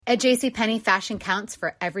At JCPenney, fashion counts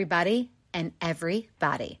for everybody and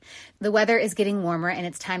everybody. The weather is getting warmer and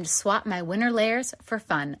it's time to swap my winter layers for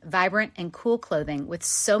fun, vibrant, and cool clothing. With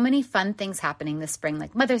so many fun things happening this spring,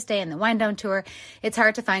 like Mother's Day and the Wind Down Tour, it's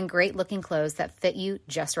hard to find great looking clothes that fit you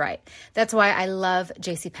just right. That's why I love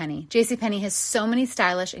JCPenney. JCPenney has so many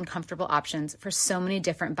stylish and comfortable options for so many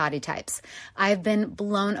different body types. I've been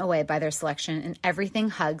blown away by their selection, and everything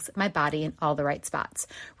hugs my body in all the right spots.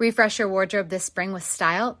 Refresh your wardrobe this spring with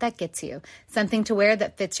style that gets you. Something to wear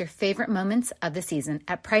that fits your favorite moments of the season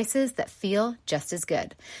at prices that feel just as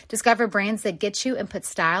good. Discover brands that get you and put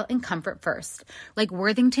style and comfort first, like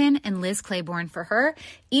Worthington and Liz Claiborne for her,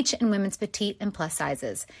 each in women's petite and plus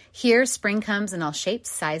sizes. Here, spring comes in all shapes,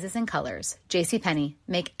 sizes, and colors. JCPenney,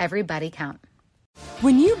 make everybody count.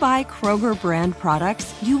 When you buy Kroger brand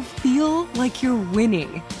products, you feel like you're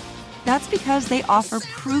winning. That's because they offer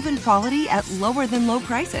proven quality at lower than low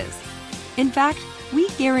prices. In fact, we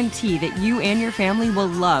guarantee that you and your family will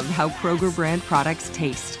love how Kroger brand products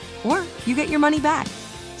taste, or you get your money back.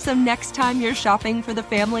 So next time you're shopping for the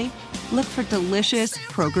family, look for delicious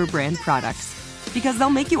Kroger brand products, because they'll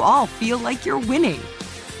make you all feel like you're winning.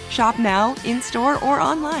 Shop now, in-store, or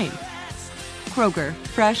online. Kroger,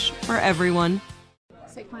 fresh for everyone.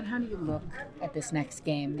 Saquon, how do you look at this next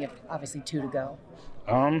game? You have obviously 2 to go.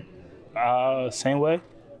 Same way.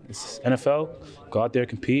 It's NFL. Go out there,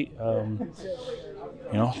 compete.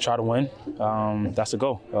 Try to win. That's the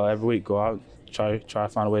goal every week. Go out, try to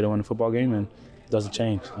find a way to win a football game, and it doesn't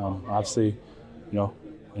change. Obviously,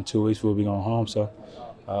 in 2 weeks we'll be going home. So,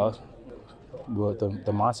 but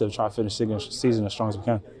the mindset of trying to finish the season as strong as we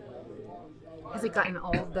can. Has it gotten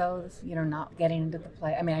old, though, not getting into the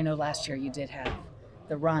play? I mean, I know last year you did have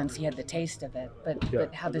the runs, you had the taste of it,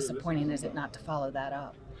 but how disappointing is it not to follow that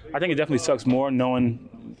up? I think it definitely sucks more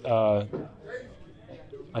knowing,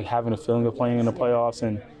 having a feeling of playing in the playoffs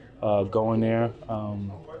and going there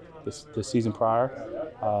the season prior.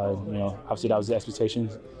 Obviously that was the expectation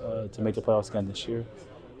to make the playoffs again this year.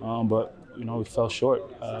 But we fell short.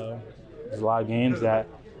 There's a lot of games that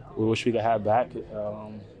we wish we could have back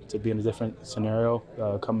to be in a different scenario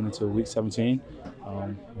coming into week 17.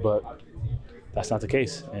 But that's not the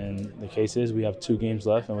case. And the case is we have 2 games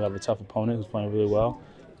left and we have a tough opponent who's playing really well.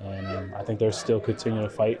 And I think they're still continuing to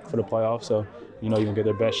fight for the playoffs. So, you can get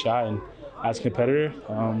their best shot. And as a competitor,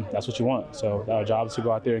 that's what you want. So our job is to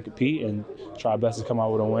go out there and compete and try our best to come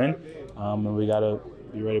out with a win. And we got to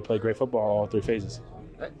be ready to play great football all 3 phases.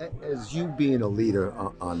 As you being a leader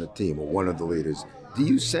on the team, or one of the leaders, do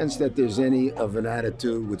you sense that there's any of an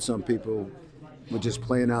attitude with some people with just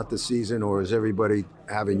playing out the season, or is everybody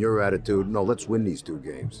having your attitude, no, let's win these 2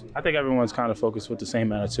 games? I think everyone's kind of focused with the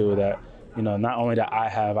same attitude that, not only that I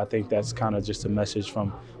have, I think that's kind of just a message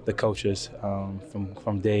from the coaches,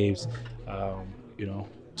 from Dave's,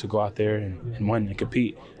 to go out there and win and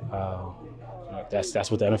compete.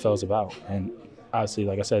 That's what the NFL is about. And obviously,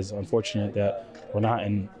 like I said, it's unfortunate that we're not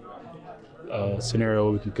in a scenario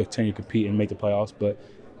where we can continue to compete and make the playoffs, but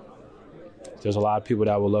there's a lot of people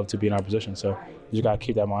that would love to be in our position. So you just got to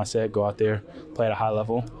keep that mindset, go out there, play at a high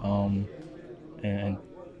level, and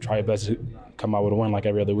try your best to come out with a win like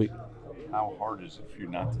every other week. How hard is it for you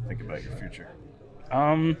not to think about your future?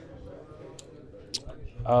 I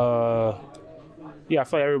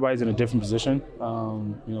feel like everybody's in a different position.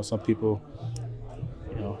 Some people,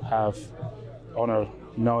 want to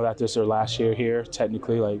know that this is their last year here.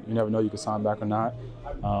 Technically, you never know you can sign back or not.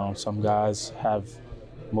 Some guys have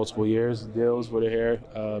multiple years deals where they're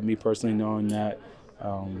here. Me personally, knowing that,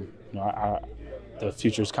 the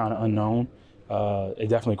future is kind of unknown. It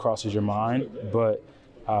definitely crosses your mind, but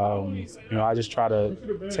I just try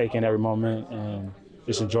to take in every moment and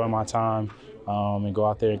just enjoy my time and go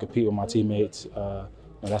out there and compete with my teammates.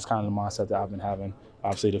 That's kind of the mindset that I've been having.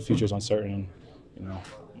 Obviously, the future's uncertain.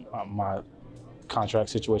 My contract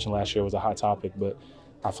situation last year was a hot topic, but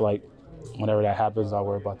I feel like whenever that happens, I'll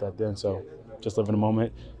worry about that then. So just live in the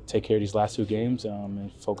moment, take care of these last 2 games,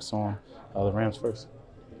 and focus on the Rams first.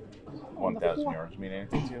 1,000 yards mean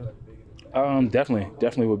anything to you?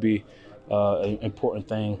 Definitely would be an important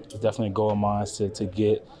thing. It's definitely a goal of mine to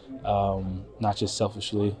get, not just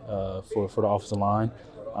selfishly for the offensive line.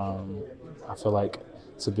 I feel like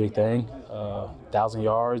it's a big thing. 1,000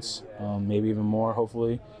 yards, maybe even more,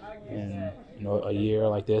 hopefully. And a year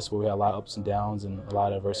like this where we had a lot of ups and downs and a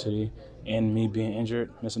lot of adversity, and me being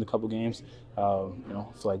injured, missing a couple games, I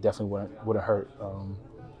feel like definitely wouldn't hurt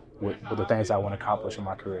with the things I want to accomplish in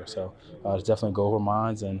my career. So it's definitely a goal of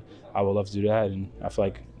mine, and I would love to do that. And I feel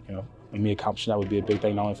like me accomplishing that would be a big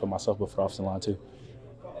thing, not only for myself but for the offensive line too.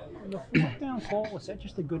 The 4th down call, was that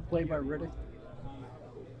just a good play by Riddick?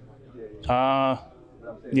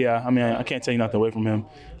 Yeah, I mean, I can't take nothing away from him.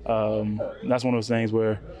 That's one of those things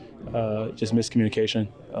where just miscommunication.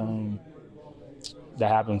 That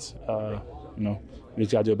happens. We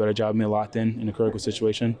just got to do a better job of being locked in a critical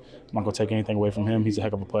situation. I'm not going to take anything away from him. He's a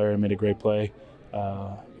heck of a player and made a great play.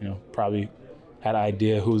 Probably had an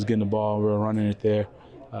idea who was getting the ball. We were running it there.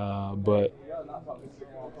 But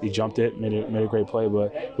he jumped it, made a great play.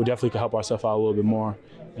 But we definitely could help ourselves out a little bit more.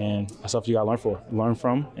 And that's stuff you got to learn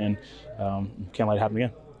from, and can't let it happen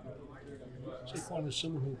again. Saquon, as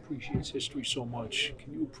someone who appreciates history so much,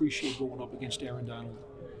 can you appreciate going up against Aaron Donald?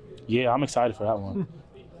 Yeah, I'm excited for that one.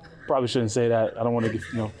 Probably shouldn't say that. I don't want to get,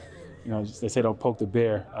 they say don't poke the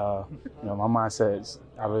bear. My mindset is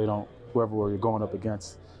I really don't. Whoever you're going up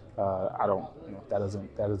against, I don't. That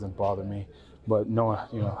doesn't bother me. But knowing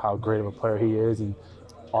how great of a player he is, and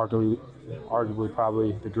arguably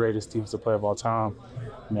probably the greatest defensive player of all time.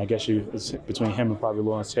 I mean, I guess it's between him and probably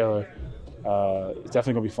Lawrence Taylor. It's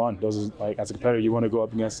definitely gonna be fun. Those are, like, as a competitor, you want to go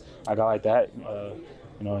up against a guy like that.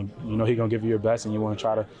 He's gonna give you your best, and you want to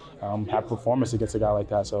try to have performance against a guy like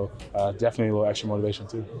that. So definitely a little extra motivation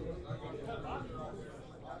too.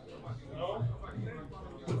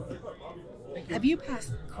 Have you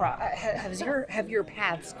have your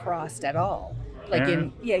paths crossed at all? Like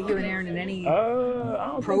Aaron? you and Aaron in any I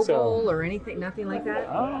don't Pro think so. Bowl or anything, nothing like that?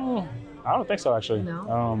 I don't think so, actually.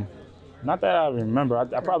 No? Not that I remember.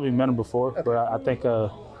 I probably met him before, Okay. but I think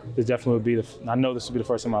this definitely would be I know this would be the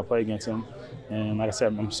first time I play against him. And like I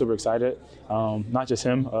said, I'm super excited. Not just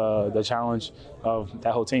him, the challenge of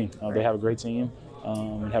that whole team. They have a great team.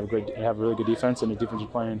 And have a really good defense, and the defense is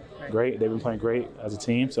playing great. They've been playing great as a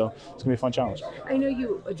team, so it's gonna be a fun challenge. I know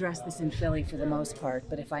you addressed this in Philly for the most part,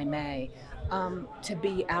 but if I may, to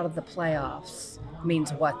be out of the playoffs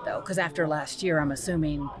means what, though? Because after last year, I'm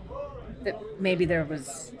assuming that maybe there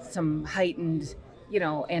was some heightened,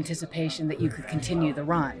 anticipation that you could continue the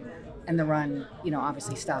run. And the run,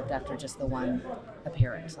 obviously stopped after just the one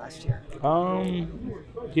appearance last year.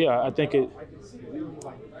 Yeah, I think it.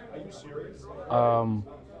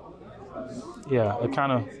 It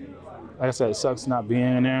kind of, like I said, it sucks not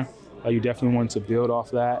being in there. You definitely want to build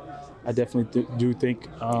off that. I definitely do think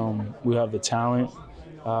we have the talent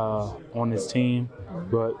on this team.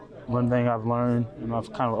 But one thing I've learned, and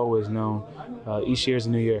I've kind of always known, each year is a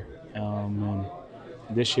new year. And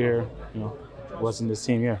this year, wasn't this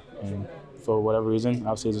team year. And for whatever reason,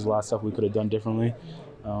 obviously there's a lot of stuff we could have done differently.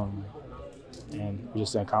 And we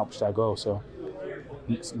just didn't accomplish that goal. So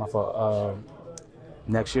it's my fault.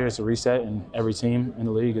 Next year it's a reset, and every team in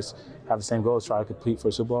the league have the same goal: is try to compete for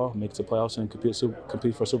a Super Bowl, make it to playoffs, and compete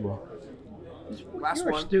for a Super Bowl. Last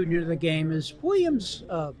You're one. a student of the game. Is Williams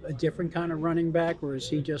a different kind of running back, or is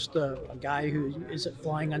he just a guy who is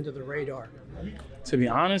flying under the radar? To be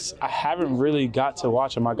honest, I haven't really got to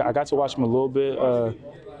watch him. I got to watch him a little bit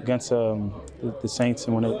against the Saints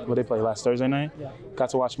when they played last Thursday night. Yeah. Got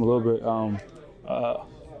to watch him a little bit.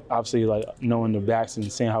 Obviously, like knowing the backs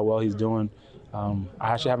and seeing how well he's doing. I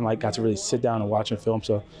actually haven't got to really sit down and watch him film,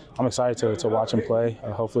 so I'm excited to watch him play.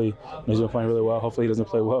 Hopefully, he's been playing really well. Hopefully, he doesn't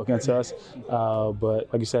play well against us. But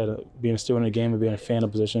like you said, being a student of the game and being a fan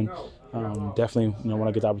of the position, definitely, when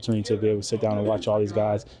I get the opportunity to be able to sit down and watch all these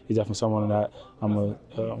guys, he's definitely someone that I'm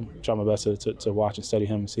gonna try my best to watch and study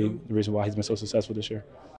him and see the reason why he's been so successful this year.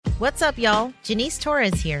 What's up, y'all? Janice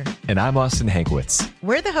Torres here. And I'm Austin Hankwitz.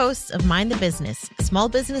 We're the hosts of Mind the Business, Small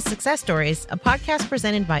Business Success Stories, a podcast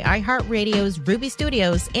presented by iHeartRadio's Ruby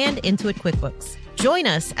Studios and Intuit QuickBooks. Join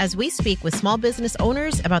us as we speak with small business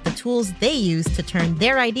owners about the tools they use to turn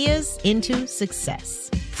their ideas into success.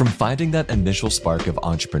 From finding that initial spark of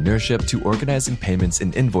entrepreneurship to organizing payments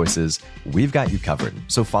and invoices, we've got you covered.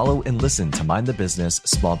 So follow and listen to Mind the Business,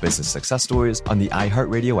 Small Business Success Stories on the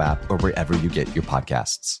iHeartRadio app or wherever you get your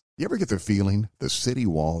podcasts. You ever get the feeling the city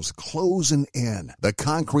walls closing in, the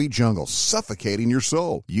concrete jungle suffocating your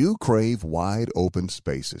soul? You crave wide open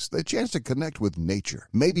spaces, the chance to connect with nature,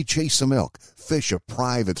 maybe chase some elk, fish a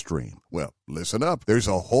private stream. Well, listen up. There's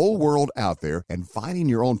a whole world out there, and finding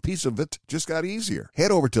your own piece of it just got easier.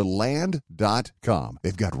 Head over to land.com.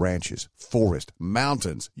 They've got ranches, forest,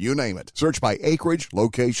 mountains, you name it. Search by acreage,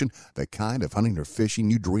 location, the kind of hunting or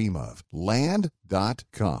fishing you dream of.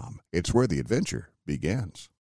 Land.com. It's where the adventure begins.